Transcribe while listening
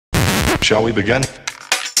Shall we begin?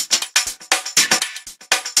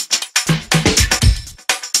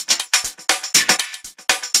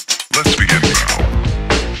 Let's begin now.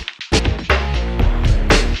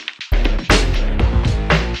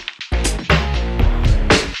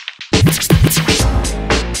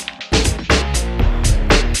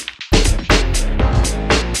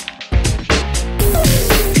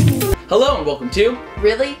 Hello and welcome to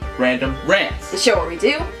Really Random Rants. the show where we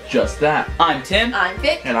do. Just that. I'm Tim. I'm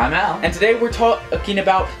Vic. And I'm Al. And today we're talking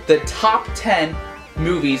about the top 10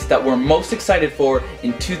 movies that we're most excited for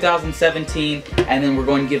in 2017, and then we're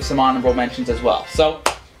going to give some honorable mentions as well. So,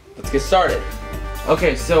 let's get started.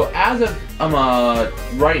 Okay, so as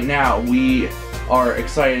of right now, we are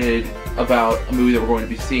excited about a movie that we're going to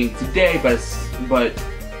be seeing today, but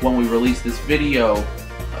when we release this video,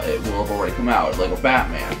 it will have already come out, Lego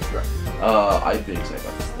Batman. I've been excited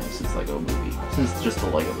about this thing since just the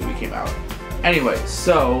Lego movie came out. Anyway,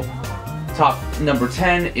 so top number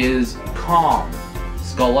 10 is Kong,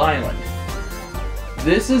 Skull Island.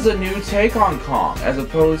 This is a new take on Kong, as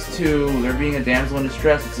opposed to there being a damsel in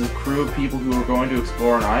distress. It's a crew of people who are going to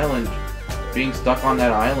explore an island, being stuck on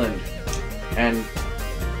that island, and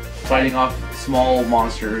fighting off small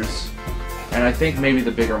monsters. And I think maybe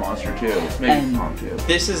the bigger monster too. Maybe Kong too.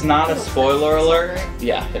 This is not a spoiler alert.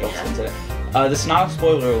 Yeah, it opens it. This is not a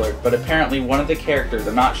spoiler alert, but apparently one of the characters,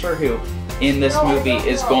 I'm not sure who, in this movie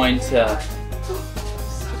is going to...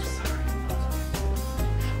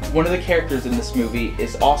 One of the characters in this movie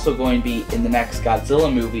is also going to be in the next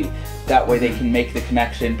Godzilla movie. That way they can make the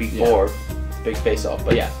connection before the big face-off.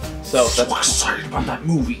 But yeah, so that's excited about that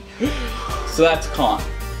movie. So that's Kong.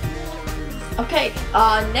 Okay,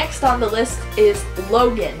 next on the list is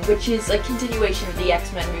Logan, which is a continuation of the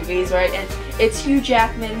X-Men movies, right? And it's Hugh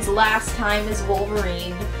Jackman's last time as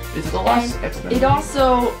Wolverine. Is it the last X-Men movie?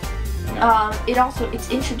 It's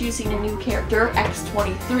introducing a new character,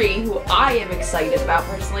 X-23, who I am excited about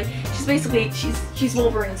personally. She's basically she's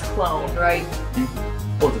Wolverine's clone, right?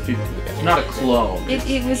 Well, it's a female. It's not a clone.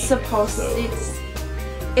 It was supposed to.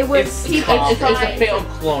 It's a failed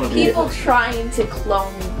clone of people Wolverine. trying to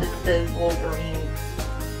clone the Wolverine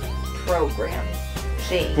program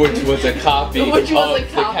thing. Which was a copy of the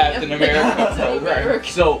Captain America program.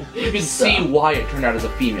 So you can see why it turned out as a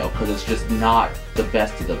female, because it's just not the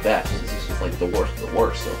best of the best. It's just like the worst of the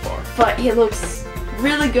worst so far. But it looks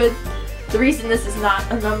really good. The reason this is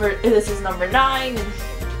number 9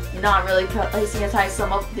 and not really placing as high as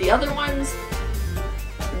some of the other ones.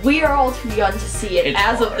 We are all too young to see it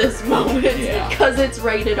of this moment because it's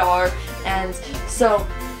rated R, and so.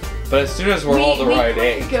 But as soon as we're all the right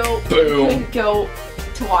age, we couldn't go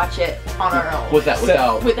to watch it on our own without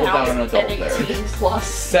an adult an 18 there.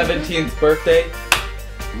 plus. 17th birthday.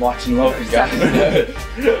 I'm watching Logan, guys.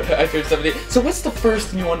 I turned 17. So what's the first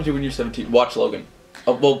thing you want to do when you're 17? Watch Logan.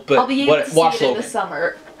 I'll be able to watch see it Logan in the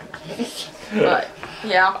summer. But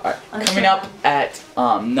yeah. Right. Coming up at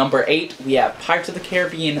number 8, we have Pirates of the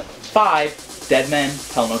Caribbean 5: Dead Men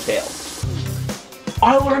Tell No Tales.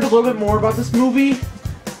 I learned a little bit more about this movie.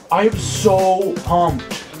 I am so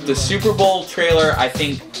pumped. The Super Bowl trailer, I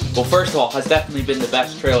think, well, first of all, has definitely been the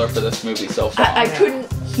best trailer for this movie so far. I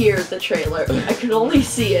couldn't hear the trailer. I could only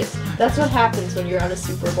see it. That's what happens when you're at a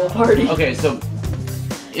Super Bowl party. Okay, so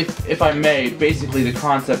if I may, basically the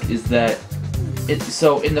concept is that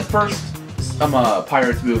so in the first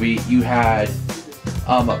Pirates movie, you had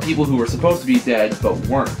people who were supposed to be dead but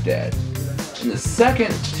weren't dead. In the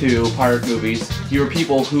second 2 Pirate movies, you were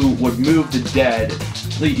people who would move the dead.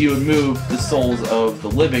 You would move the souls of the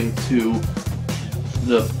living to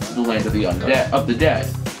the land of the undead, of the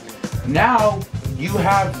dead. Now you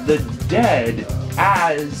have the dead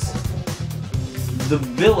as the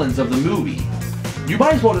villains of the movie. You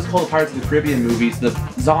might as well just call the Pirates of the Caribbean movies the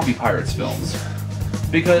zombie pirates films.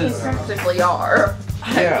 Because they practically are.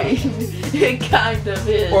 Yeah. I mean, it kind of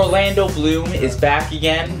is. Orlando Bloom is back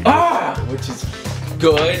again, which is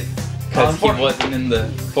good, because he wasn't in the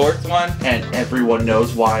 4th one. And everyone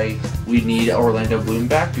knows why we need Orlando Bloom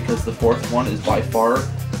back, because the 4th one is by far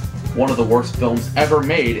one of the worst films ever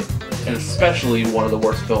made, and especially one of the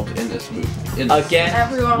worst films in this movie. Again,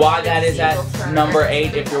 why that is at number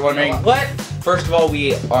 8, if you're wondering. What? First of all,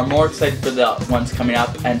 we are more excited for the ones coming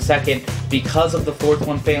up, and second, because of the 4th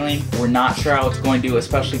one failing, we're not sure how it's going to do,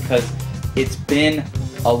 especially because it's been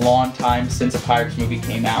a long time since a Pirates movie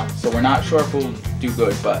came out, so we're not sure if we'll do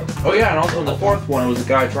good, but... Oh yeah, and also in the 4th one, it was a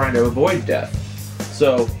guy trying to avoid death.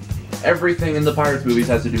 So, everything in the Pirates movies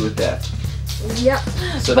has to do with death. Yep.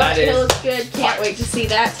 So but it looks good, can't wait to see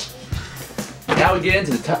that. Now we get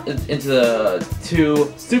into the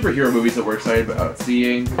 2 superhero movies that we're excited about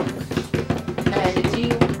seeing. And it's you.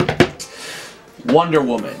 Wonder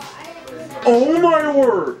Woman. Oh my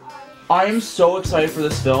word! I am so excited for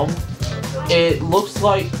this film. It looks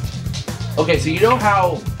like... Okay, so you know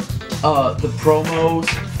how the promos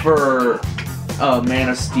for Man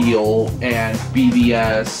of Steel and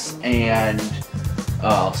BVS and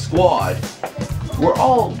Squad were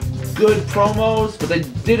all good promos, but they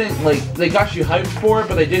didn't, like, they got you hyped for it,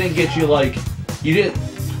 but they didn't get you, like, you didn't,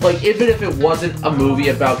 like, even if it wasn't a movie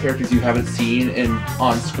about characters you haven't seen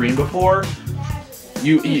on screen before,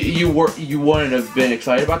 you wouldn't have been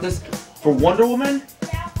excited about this. For Wonder Woman,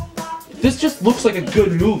 this just looks like a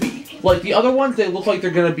good movie. Like, the other ones, they look like they're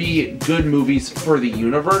gonna be good movies for the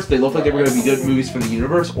universe. They look like they were gonna be good movies for the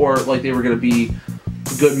universe, or like they were gonna be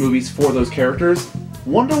good movies for those characters.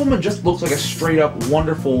 Wonder Woman just looks like a straight up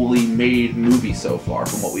wonderfully made movie so far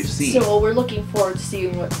from what we've seen. So we're looking forward to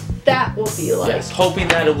seeing what that will be like. Yes, hoping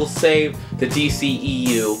that it will save the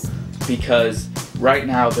DCEU, because right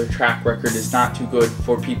now their track record is not too good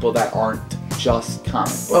for people that aren't just comic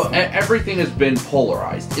books. Well, everything has been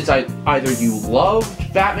polarized. It's either you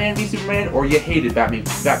loved Batman v Superman or you hated Batman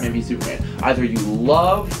v Superman. Either you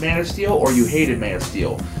loved Man of Steel or you hated Man of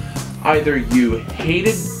Steel. Either you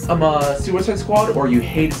hated Suicide Squad or you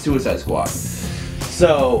hated Suicide Squad.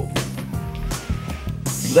 So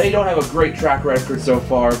they don't have a great track record so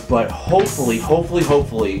far, but hopefully,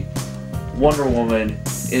 Wonder Woman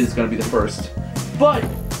is going to be the first. But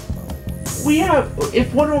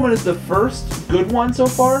if Wonder Woman is the first good one so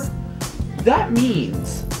far, that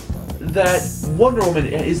means that Wonder Woman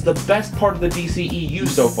is the best part of the DCEU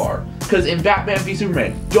so far. Because in Batman v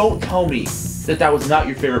Superman, don't tell me that was not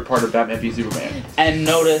your favorite part of Batman v Superman. And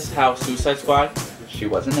notice how Suicide Squad, she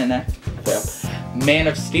wasn't in it. So, Man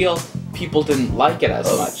of Steel, people didn't like it as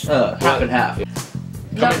much. Half and half.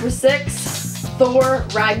 Number 6, Thor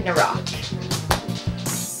Ragnarok.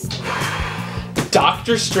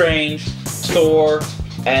 Doctor Strange, Thor,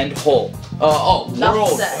 and Hulk.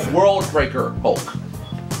 World Breaker Hulk.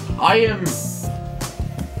 I am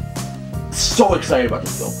so excited about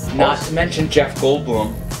this film. Not to mention Jeff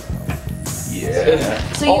Goldblum. Yeah.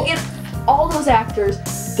 So you get all those actors.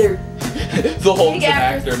 They're the Hulk's big an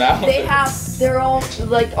actors. actor now. They have their own,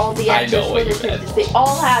 like all the I actors know for what their you meant. characters. They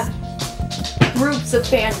all have groups of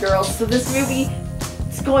fangirls. So this movie,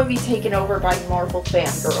 it's going to be taken over by Marvel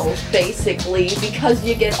fangirls, basically, because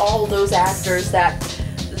you get all those actors that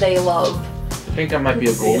they love. I think I might be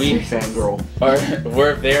a Glee fangirl.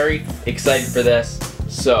 We're very excited for this.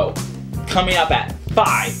 So, coming up at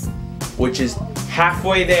 5, which is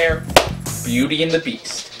halfway there, Beauty and the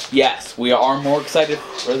Beast. Yes, we are more excited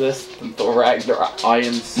for this than Thor Ragnarok. I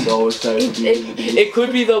am so excited for Beauty and the Beast. It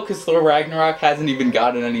could be though, because Thor Ragnarok hasn't even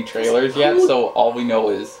gotten any trailers yet, so all we know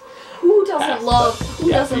is... Who doesn't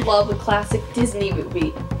love a classic Disney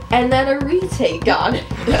movie? And then a retake on it.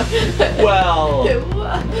 Well...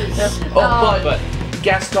 but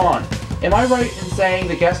Gaston. Am I right in saying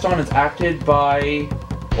that Gaston is acted by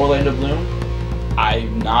Orlando Bloom?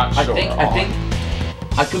 I'm not sure.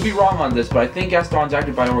 I could be wrong on this, but I think Gaston's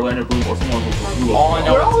acted by Orlando Bloom or someone who all I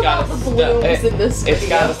know We're all it's got about the Blooms in this it's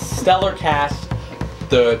video. got a stellar cast.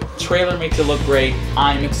 The trailer makes it look great.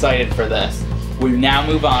 I'm excited for this. We now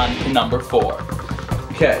move on to number 4.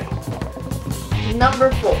 Okay.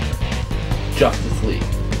 Number 4. Justice League.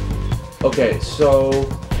 Okay, so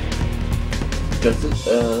the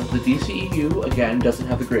DCEU again doesn't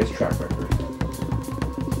have the greatest track record,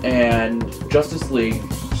 and Justice League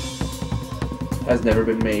has never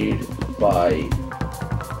been made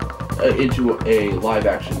into a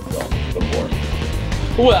live-action film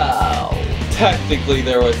before. Well, technically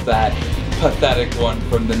there was that pathetic one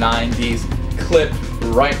from the 90s clip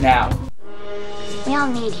right now. We all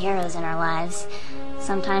need heroes in our lives.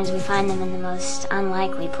 Sometimes we find them in the most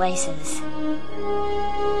unlikely places.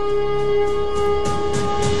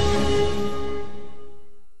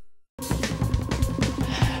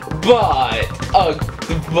 But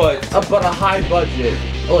a high budget.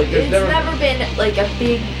 Like It's never been like a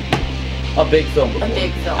big film before.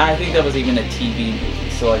 I think that was even a TV movie,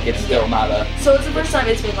 so like it's still not a... So it's the first time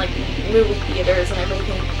it's been like movie theaters and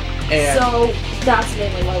everything. And so that's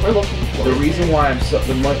mainly why we're looking for the reason why I'm so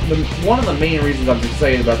one of the main reasons I'm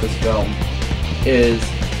excited about this film is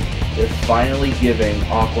they're finally giving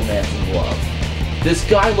Aquaman some love. This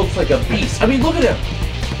guy looks like a beast. I mean, look at him.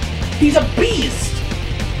 He's a beast.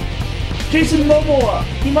 Jason Momoa.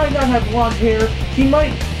 He might not have blonde hair. He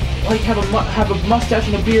might like have a mustache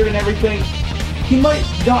and a beard and everything. He might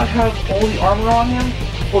not have all the armor on him.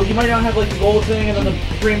 Or he might not have like the gold thing and then the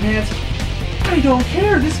green pants. I don't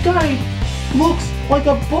care. This guy looks like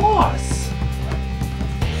a boss.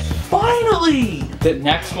 Finally! The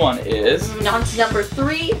next one is... Moving on to number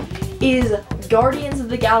 3 is Guardians of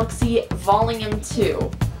the Galaxy Volume 2.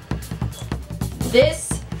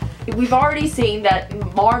 This, we've already seen that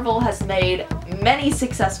Marvel has made many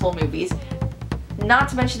successful movies. Not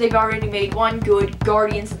to mention they've already made one good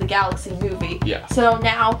Guardians of the Galaxy movie. Yeah. So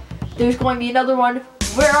now there's going to be another one.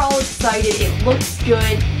 We're all excited. It looks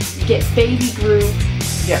good. You get Baby Groot.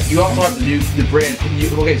 Yeah, you also have the brand.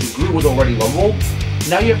 Okay, so Groot was already lovable.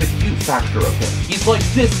 Now you have the cute factor of him. He's like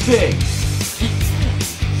this big.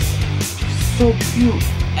 So cute.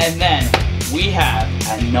 And then we have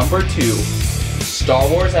at number 2, Star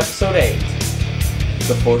Wars Episode 8,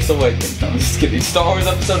 The Force Awakens. No, I'm just kidding. Star Wars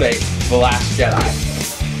Episode 8, The Last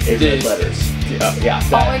Jedi. In red letters. Yeah.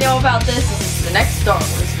 All I know about this is it's the next Star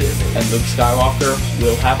Wars movie. And Luke Skywalker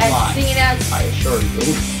will have And lines. seeing as, I assure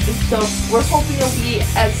you. so we're hoping it'll be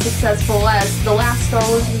as successful as the last Star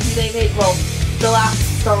Wars movie they made. Well, the last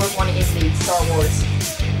Star Wars one it made, Star Wars.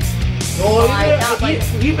 Well, not like-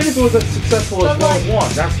 even if it was as successful as But like- Rogue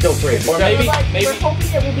One, that's still great. Or But, maybe- we're hoping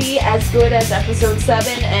it will be as good as Episode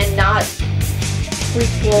 7 and not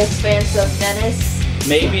prequel Phantom Menace.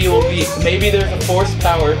 Maybe it will be. Maybe there's a force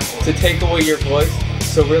power to take away your voice.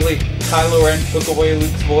 So really, Kylo Ren took away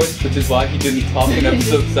Luke's voice, which is why he didn't talk in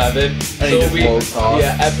Episode 7. And so he just won't talk.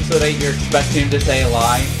 Yeah, Episode 8, you're expecting him to say a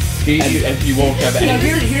line, and he won't have Yeah, any.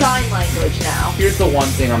 here's sign language now. Here's the one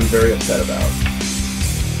thing I'm very upset about.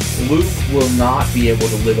 Luke will not be able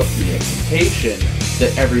to live up to the expectation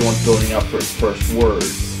that everyone's building up for his first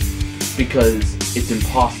words because it's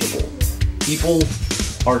impossible. People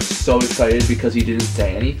are so excited because he didn't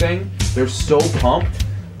say anything. They're so pumped.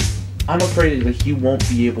 I'm afraid that he won't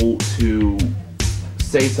be able to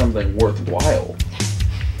say something worthwhile.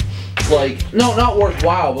 Like, no, not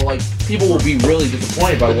worthwhile, but like, people will be really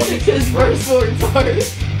disappointed by what he says. His first words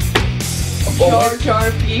are Jar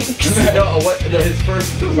Jar Binks. No, his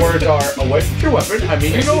first words are, away from your weapon, I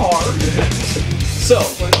mean you no harm. So,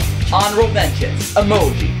 honorable mentions: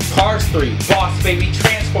 Emoji, Cars 3, Boss Baby,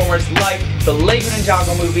 Transformers, Life, the Lego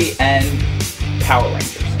Ninjago movie, and Power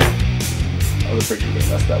Rangers. I was afraid you were going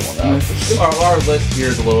to mess that one up. Our list here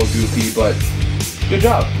is a little goofy, but good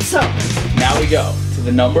job. So, Now we go to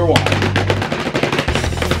the number 1.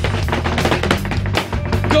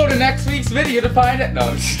 Go to next week's video to find it. No,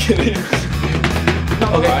 I'm just kidding.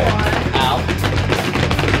 number Okay. 1. Al.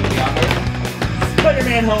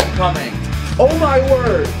 Spider-Man Homecoming. Oh my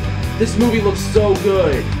word. This movie looks so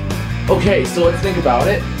good. Okay, so let's think about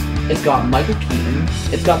it. It's got Michael Keaton.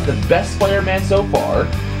 It's got the best Spider-Man so far.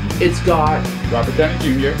 It's got Robert Downey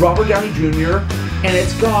Jr. And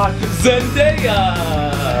it's got Zendaya.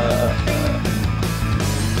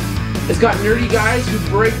 It's got nerdy guys who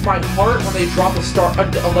break my heart when they drop a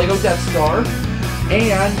Lego Death Star,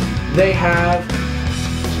 and they have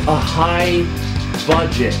a high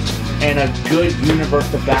budget and a good universe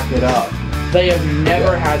to back it up. They have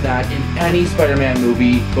never had that in any Spider-Man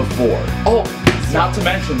movie before. Oh, not to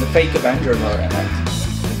mention the fake Avengers are in it.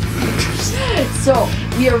 So,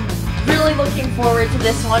 we are really looking forward to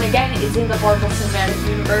this one. Again, it's in the Marvel Cinematic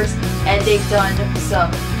Universe, and they've done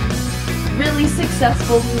some really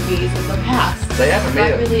successful movies in the past. They haven't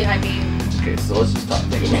made it. I mean, Okay, so let's just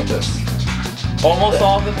think about this. Almost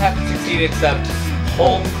all of them have succeeded except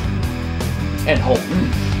Hulk. And Hulk.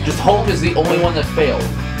 Just Hulk is the only one that failed.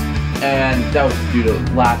 And that was due to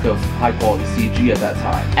lack of high quality CG at that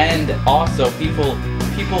time. And also, people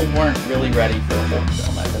weren't really ready for a Hulk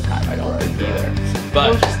film at the time, I don't think either. It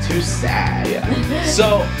But was just too sad. yeah.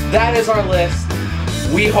 So that is our list.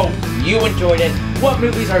 We hope you enjoyed it. What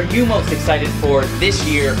movies are you most excited for this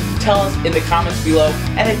year? Tell us in the comments below.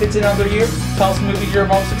 And if it's another year, tell us movies you're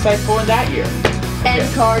most excited for that year.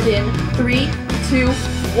 end card in 3, 2,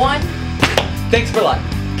 1. Thanks for liking,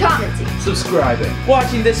 Commenting. Subscribing.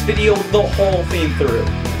 watching this video the whole theme through,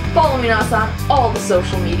 Following us on all the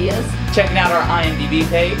social medias. checking out our IMDb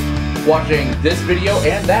page. Watching this video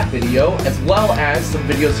and that video, as well as some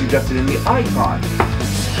videos suggested in the icon.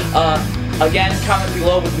 Again, comment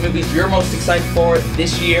below with the movies you're most excited for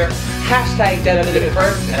this year. Hashtag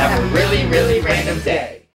 #DeadEndedFirst and have a really, really random day.